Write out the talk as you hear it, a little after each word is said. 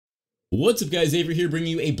What's up guys, Avxry here bringing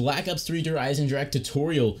you a Black Ops 3 Eisendrache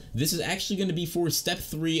tutorial. This is actually going to be for step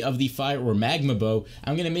 3 of the fire or magma bow.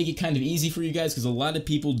 I'm going to make it kind of easy for you guys because a lot of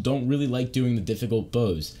people don't really like doing the difficult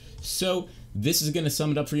bows. So this is going to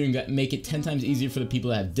sum it up for you and make it 10 times easier for the people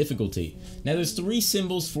that have difficulty. Now there's 3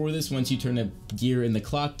 symbols for this once you turn the gear in the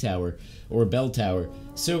clock tower or bell tower.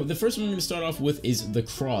 So the first one we're going to start off with is the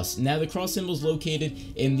cross. Now the cross symbol is located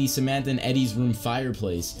in the Samantha and Eddie's room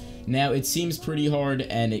fireplace. Now it seems pretty hard,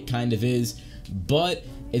 and it kind of is, but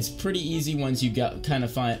it's pretty easy once you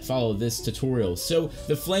follow this tutorial. So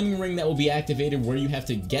the flaming ring that will be activated where you have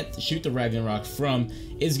to shoot the Ragnarok from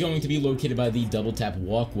is going to be located by the double tap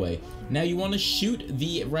walkway. Now you want to shoot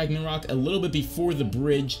the Ragnarok a little bit before the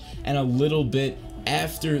bridge and a little bit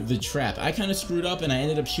after the trap. I kind of screwed up and I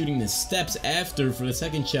ended up shooting the steps after for the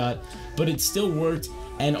second shot, but it still worked.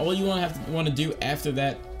 And all you want to do after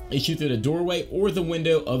that is shoot through the doorway or the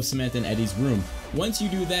window of Samantha and Eddie's room. Once you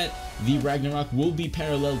do that, the Ragnarok will be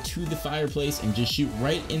parallel to the fireplace, and just shoot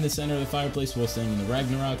right in the center of the fireplace while staying in the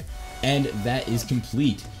Ragnarok, and that is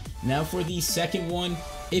complete. Now for the second one,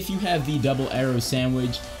 if you have the double arrow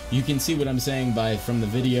sandwich, you can see what I'm saying from the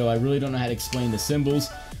video. I really don't know how to explain the symbols,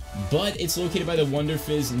 but it's located by the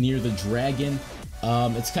wunderfizz near the dragon.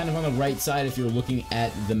 It's kind of on the right side if you're looking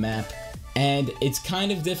at the map, and it's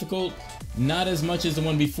kind of difficult. Not as much as the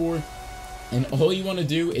one before, and all you want to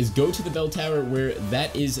do is go to the bell tower where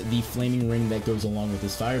that is the flaming ring that goes along with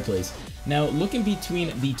this fireplace. Now look in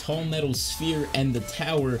between the tall metal sphere and the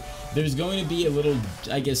tower. There's going to be a little,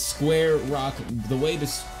 I guess, square rock, the way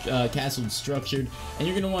this castle is structured, and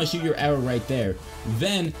you're going to want to shoot your arrow right there.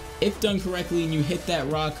 Then, if done correctly and you hit that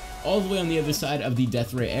rock all the way on the other side of the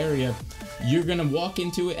death ray area, you're going to walk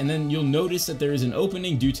into it, and then you'll notice that there is an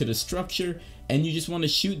opening due to the structure, and you just want to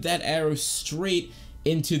shoot that arrow straight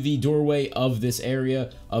into the doorway of this area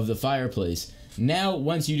of the fireplace. Now,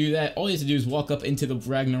 once you do that, all you have to do is walk up into the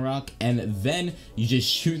Ragnarok, and then you just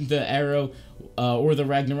shoot the arrow or the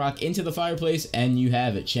Ragnarok into the fireplace, and you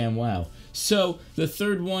have it. Sham wow. So, the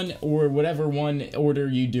third one, or whatever one order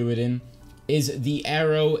you do it in, is the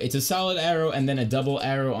arrow. It's a solid arrow and then a double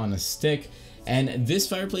arrow on a stick. And this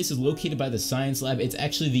fireplace is located by the science lab. It's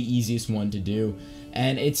actually the easiest one to do.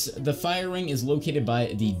 And the fire ring is located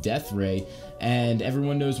by the death ray, and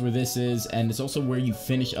everyone knows where this is, and it's also where you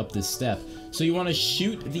finish up this step. So you want to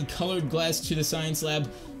shoot the colored glass to the science lab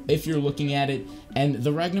if you're looking at it, and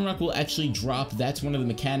the Ragnarok will actually drop. That's one of the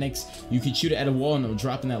mechanics. You can shoot it at a wall and it will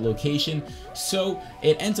drop in that location, so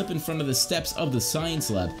it ends up in front of the steps of the science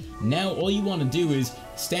lab. Now all you want to do is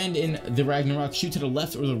stand in the Ragnarok, shoot to the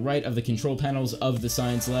left or the right of the control panels of the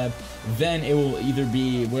science lab. Then it will either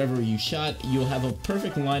be wherever you shot, you'll have a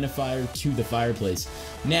perfect line of fire to the fireplace.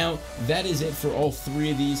 Now that is it for all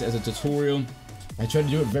 3 of these as a tutorial. I tried to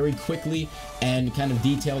do it very quickly and kind of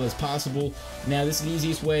detailed as possible. Now this is the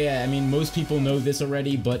easiest way. I mean, most people know this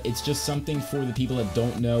already, but it's just something for the people that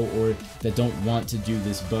don't know or that don't want to do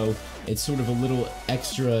this bow. It's sort of a little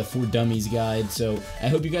extra for dummies guide. So I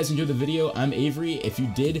hope you guys enjoyed the video. I'm Avxry. If you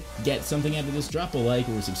did get something out of this, drop a like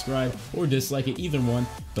or subscribe or dislike it, either one,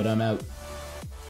 but I'm out.